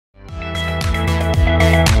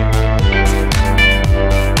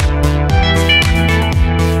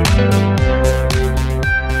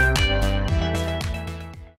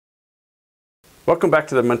Welcome back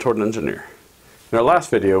to the Mentored Engineer. In our last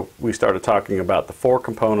video, we started talking about the 4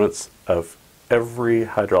 components of every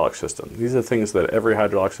hydraulic system. These are things that every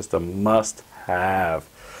hydraulic system must have.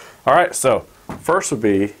 Alright, so first would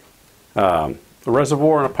be a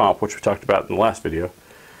reservoir and a pump, which we talked about in the last video.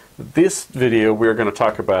 This video, we're going to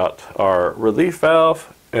talk about our relief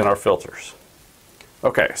valve and our filters.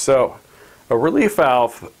 Okay, so a relief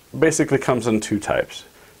valve basically comes in 2 types.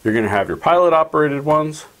 You're going to have your pilot operated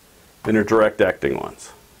ones and your direct acting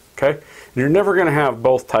ones. Okay? And you're never going to have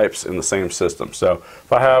both types in the same system. So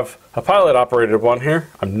if I have a pilot operated one here,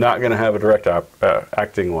 I'm not going to have a direct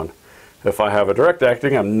acting one. If I have a direct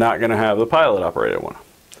acting, I'm not going to have the pilot operated one.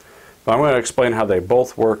 But I'm going to explain how they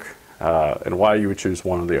both work and why you would choose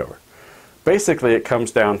one or the other. Basically, it comes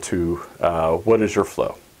down to what is your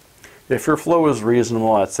flow. If your flow is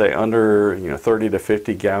reasonable, I'd say under 30 to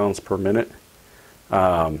 50 gallons per minute,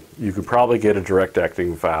 you can probably get a direct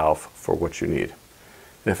acting valve for what you need.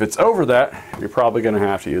 If it's over that, you're probably going to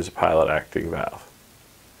have to use a pilot acting valve.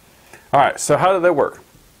 Alright, so how do they work?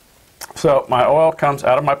 So my oil comes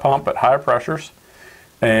out of my pump at high pressures,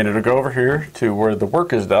 and it'll go over here to where the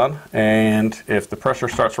work is done, and if the pressure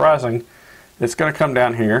starts rising, it's going to come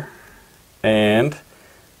down here and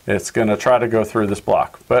it's going to try to go through this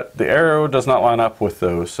block, but the arrow does not line up with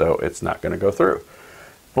those, so it's not going to go through.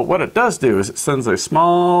 But what it does do is it sends a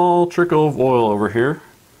small trickle of oil over here.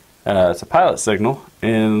 It's a pilot signal,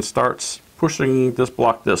 and starts pushing this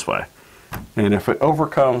block this way. And if it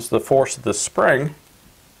overcomes the force of this spring,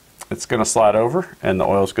 it's going to slide over and the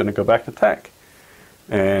oil is going to go back to tank.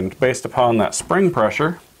 And based upon that spring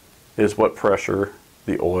pressure is what pressure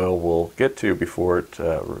the oil will get to before it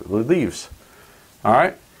leaves.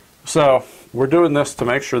 Alright, so we're doing this to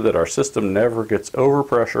make sure that our system never gets over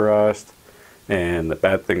pressurized and that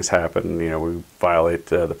bad things happen. We violate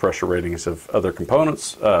the pressure ratings of other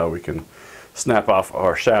components. We can snap off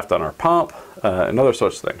our shaft on our pump and other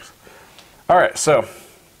such things. Alright, so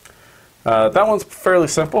that one's fairly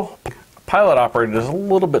simple. Pilot operated is a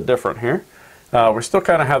little bit different here. We still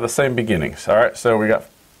kind of have the same beginnings. Alright, so we got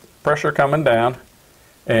pressure coming down,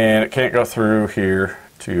 and it can't go through here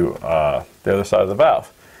to the other side of the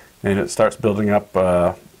valve. And it starts building up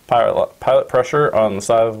pilot pressure on the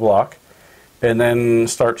side of the block, and then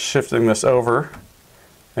starts shifting this over.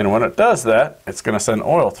 And when it does that, it's going to send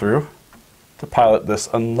oil through to pilot this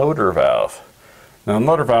unloader valve. Now,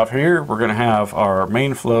 unloader valve here, we're going to have our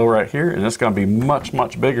main flow right here, and it's going to be much,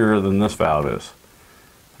 much bigger than this valve is.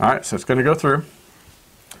 Alright, so it's going to go through,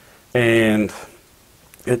 and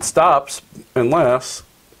it stops unless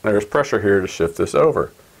there's pressure here to shift this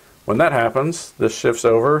over. When that happens, this shifts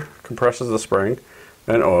over, compresses the spring,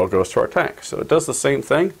 and oil goes to our tank. So it does the same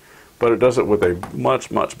thing, but it does it with a much,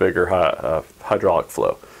 much bigger hydraulic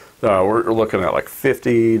flow. We're looking at like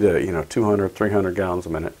 50 to 200, 300 gallons a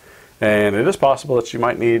minute. And it is possible that you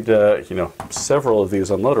might need several of these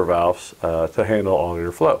unloader valves to handle all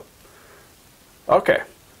your flow. Okay,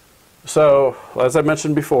 so as I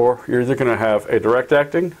mentioned before, you're either going to have a direct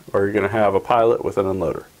acting or you're going to have a pilot with an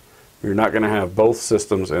unloader. You're not going to have both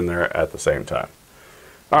systems in there at the same time.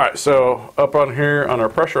 Alright, so up on here on our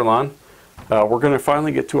pressure line, we're going to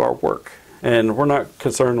finally get to our work. And we're not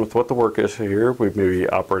concerned with what the work is here. We may be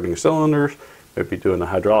operating cylinders, maybe doing a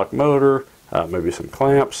hydraulic motor, maybe some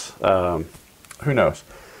clamps, who knows.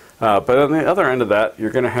 But on the other end of that,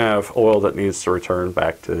 you're going to have oil that needs to return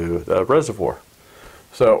back to the reservoir.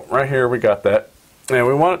 So right here we got that, and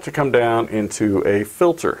we want it to come down into a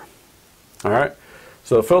filter. Alright,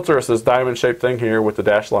 so the filter is this diamond shaped thing here with the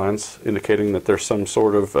dashed lines indicating that there's some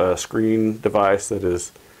sort of screen device that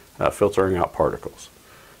is filtering out particles.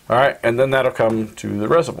 Alright, and then that'll come to the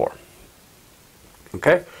reservoir.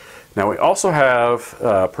 Okay, now we also have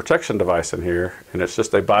a protection device in here, and it's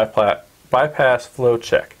just a bypass flow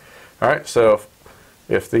check. Alright, so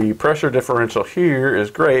if the pressure differential here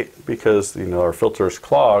is great because our filter is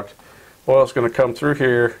clogged, oil is going to come through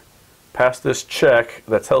here, past this check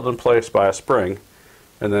that's held in place by a spring,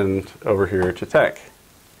 and then over here to tank.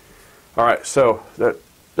 Alright, so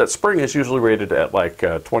that spring is usually rated at like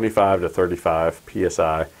 25 to 35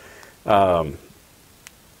 psi,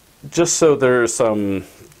 just so there's some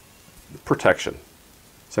protection,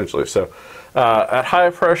 essentially. So at high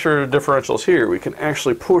pressure differentials here, we can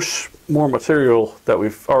actually push more material that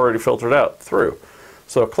we've already filtered out through.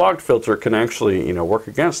 So a clogged filter can actually work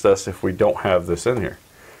against us if we don't have this in here.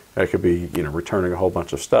 It could be returning a whole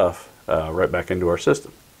bunch of stuff right back into our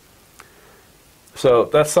system. So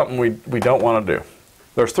that's something we don't want to do.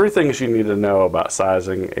 There's 3 things you need to know about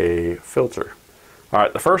sizing a filter.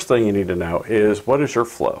 Alright, the first thing you need to know is what is your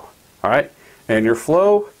flow. Alright, and your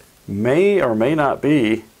flow may or may not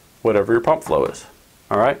be whatever your pump flow is.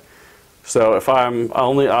 All right. So if I'm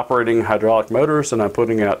only operating hydraulic motors and I'm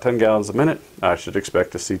putting out 10 gallons a minute, I should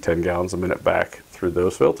expect to see 10 gallons a minute back through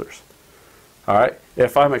those filters. All right.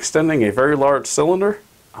 If I'm extending a very large cylinder,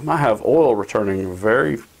 I might have oil returning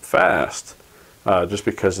very fast, just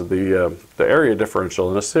because of the area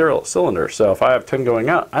differential in a cylinder. So if I have 10 going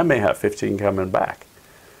out, I may have 15 coming back.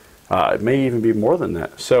 It may even be more than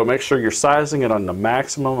that. So make sure you're sizing it on the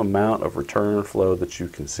maximum amount of return flow that you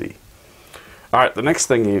can see. All right, the next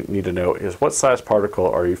thing you need to know is what size particle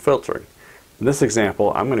are you filtering? In this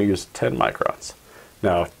example, I'm going to use 10 microns.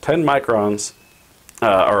 Now, 10 microns,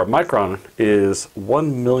 or a micron, is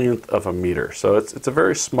 1/1,000,000th of a meter. So it's a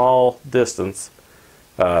very small distance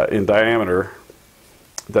in diameter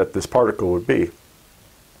that this particle would be.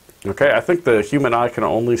 Okay, I think the human eye can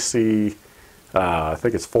only see, I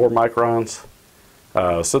think it's 4 microns.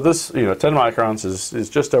 So this, 10 microns is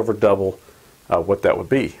just over double what that would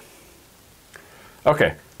be.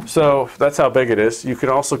 Okay, so that's how big it is. You can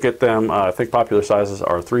also get them, I think popular sizes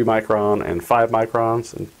are 3 micron and 5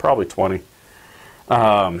 microns, and probably 20.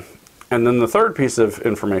 And then the third piece of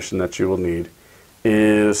information that you will need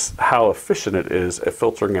is how efficient it is at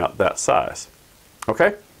filtering out that size.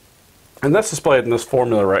 Okay? And that's displayed in this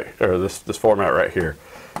formula this format right here.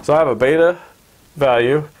 So I have a beta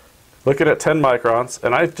value, looking at 10 microns,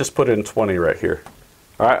 and I just put in 20 right here.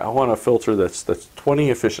 All right, I want a filter that's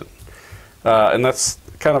 20 efficient. And that's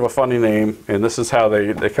kind of a funny name, and this is how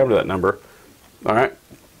they come to that number. All right,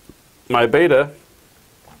 my beta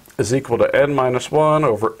is equal to n minus 1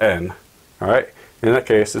 over n. All right, in that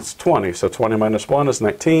case, it's 20. So 20 minus 1 is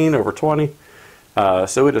 19 over 20.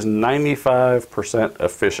 So it is 95%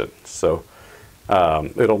 efficient. So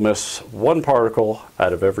it'll miss 1 particle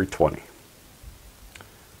out of every 20.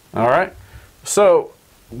 All right, so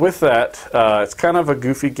with that, it's kind of a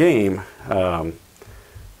goofy game.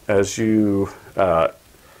 As you, at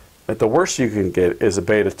the worst you can get is a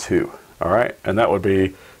beta 2, all right? And that would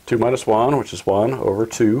be 2 minus 1, which is 1 over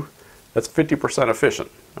 2. That's 50%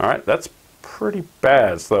 efficient, all right? That's pretty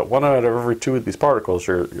bad. So that 1 out of every 2 of these particles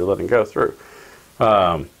you're letting go through.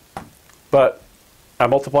 But I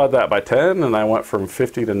multiplied that by 10, and I went from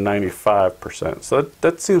 50 to 95%. So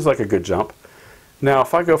that seems like a good jump. Now,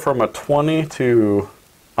 if I go from a 20 to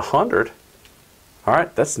 100, all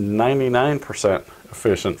right, that's 99%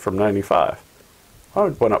 efficient from 95. I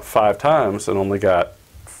went up 5 times and only got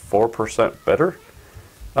 4% better.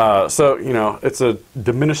 So, it's a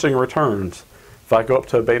diminishing returns. If I go up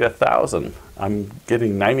to a beta 1000, I'm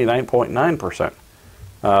getting 99.9%.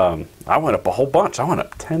 I went up a whole bunch. I went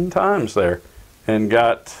up 10 times there and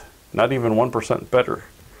got not even 1% better.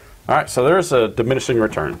 All right, so there's a diminishing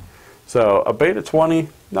return. So a beta 20,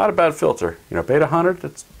 not a bad filter. Beta 100,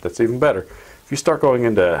 that's even better. If you start going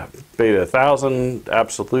into beta 1000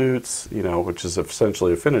 absolutes, which is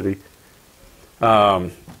essentially affinity,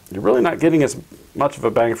 you're really not getting as much of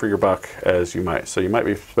a bang for your buck as you might. So you might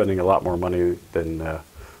be spending a lot more money than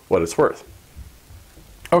what it's worth.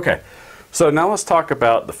 Okay, so now let's talk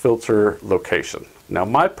about the filter location. Now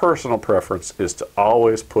my personal preference is to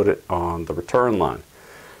always put it on the return line.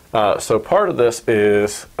 So part of this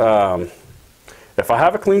is if I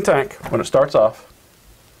have a clean tank when it starts off,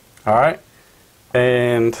 all right,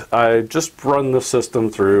 and I just run the system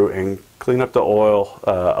through and clean up the oil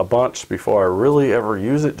a bunch before I really ever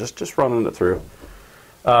use it, just running it through.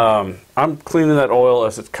 I'm cleaning that oil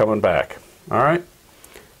as it's coming back, all right?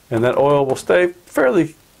 And that oil will stay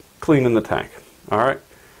fairly clean in the tank, all right?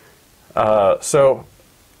 So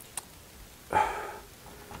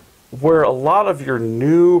where a lot of your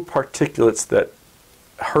new particulates that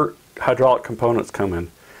hurt hydraulic components come in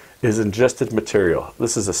is ingested material.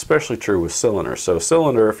 This is especially true with cylinders. So a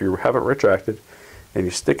cylinder, if you have it retracted and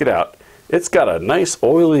you stick it out, it's got a nice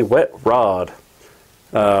oily wet rod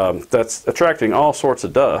that's attracting all sorts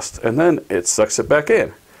of dust, and then it sucks it back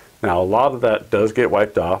in. Now a lot of that does get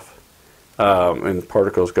wiped off and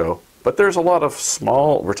particles go, but there's a lot of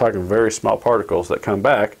small, we're talking very small particles that come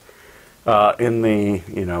back in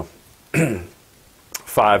the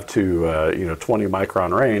 5 to 20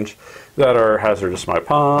 micron range that are hazardous to my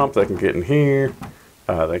pump. They can get in here.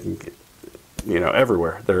 They can get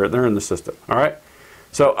everywhere. They're in the system. All right.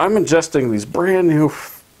 So I'm ingesting these brand new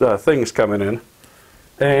things coming in,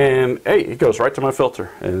 and hey, it goes right to my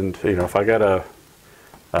filter. And if I got a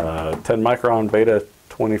 10 micron beta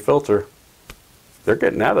 20 filter, they're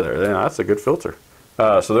getting out of there. That's a good filter.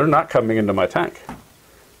 So they're not coming into my tank.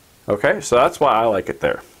 Okay, so that's why I like it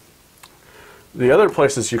there. The other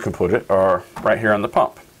places you can put it are right here on the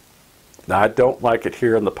pump. Now I don't like it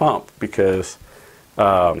here on the pump because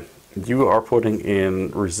you are putting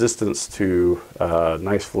in resistance to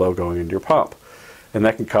nice flow going into your pump. And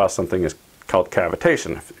that can cause something called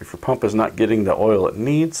cavitation. If your pump is not getting the oil it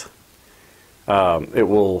needs, it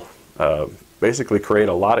will basically create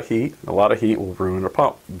a lot of heat. A lot of heat will ruin a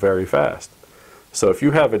pump very fast. So if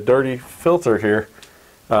you have a dirty filter here,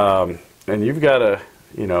 and you've got a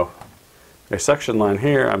suction line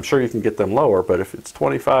here, I'm sure you can get them lower, but if it's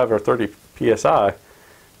 25 or 30 psi,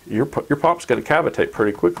 your pump's going to cavitate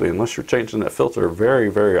pretty quickly unless you're changing that filter very,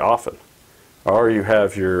 very often. Or you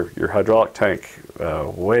have your hydraulic tank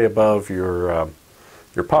way above your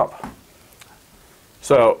pump.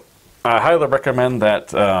 So I highly recommend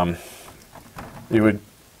that you would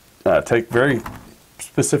take very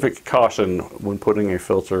specific caution when putting a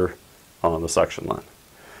filter on the suction line.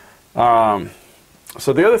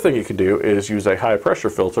 So the other thing you can do is use a high pressure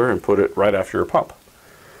filter and put it right after your pump.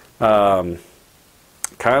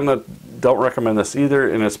 Kind of don't recommend this either,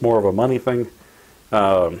 and it's more of a money thing.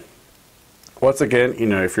 Once again,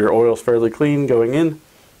 if your oil's fairly clean going in,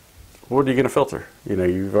 what are you going to filter?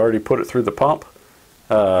 You've already put it through the pump,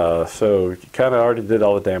 so you kind of already did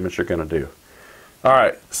all the damage you're going to do. All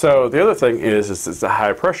right, so the other thing is it's a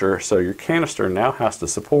high pressure, so your canister now has to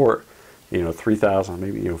support 3,000,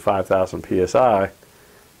 maybe 5,000 psi.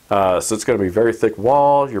 So it's going to be very thick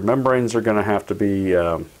wall. Your membranes are going to have to be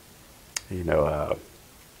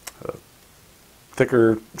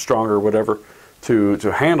thicker, stronger, whatever, to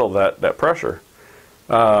handle that pressure.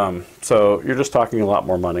 So you're just talking a lot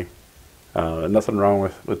more money. Nothing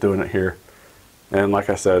wrong with doing it here. And like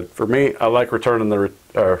I said, for me, I like filtering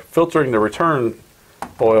the return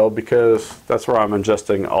oil because that's where I'm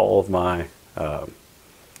ingesting all of my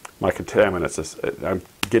my contaminants. I'm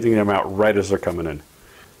getting them out right as they're coming in.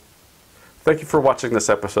 Thank you for watching this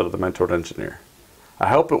episode of The Mentored Engineer. I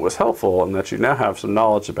hope it was helpful and that you now have some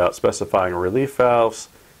knowledge about specifying relief valves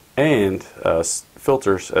and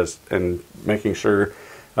filters and making sure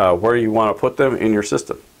where you want to put them in your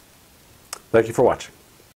system. Thank you for watching.